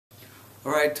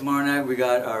All right, tomorrow night we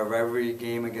got our rivalry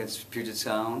game against Puget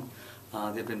Sound.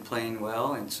 They've been playing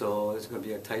well, and so it's going to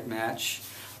be a tight match.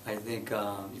 I think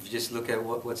if you just look at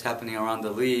what's happening around the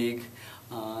league,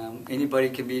 anybody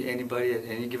can beat anybody at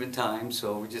any given time,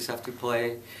 so we just have to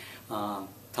play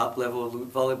top-level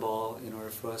Lute volleyball in order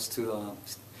for us to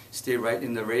stay right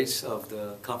in the race of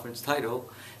the conference title.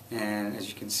 And as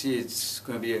you can see, it's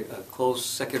going to be a close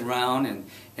second round, and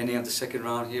any of the second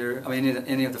round here,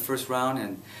 any of the first round,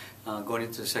 and going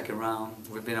into the second round.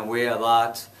 We've been away a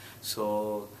lot,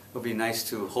 so it'll be nice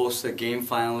to host a game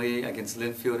finally against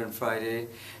Linfield on Friday,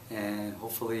 and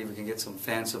hopefully we can get some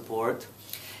fan support.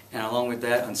 And along with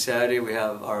that, on Saturday we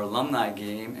have our alumni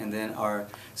game, and then our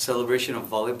celebration of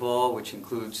volleyball, which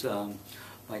includes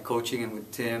my coaching and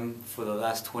with Tim for the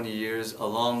last 20 years,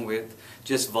 along with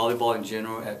just volleyball in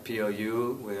general at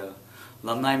PLU with an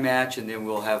alumni match, and then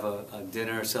we'll have a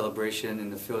dinner celebration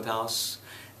in the field house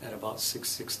at about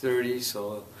 6:30.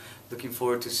 So looking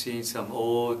forward to seeing some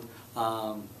old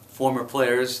former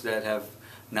players that have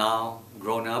now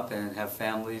grown up and have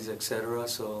families, etc.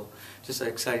 So just an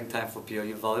exciting time for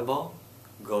PLU volleyball.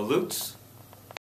 Go Lutes!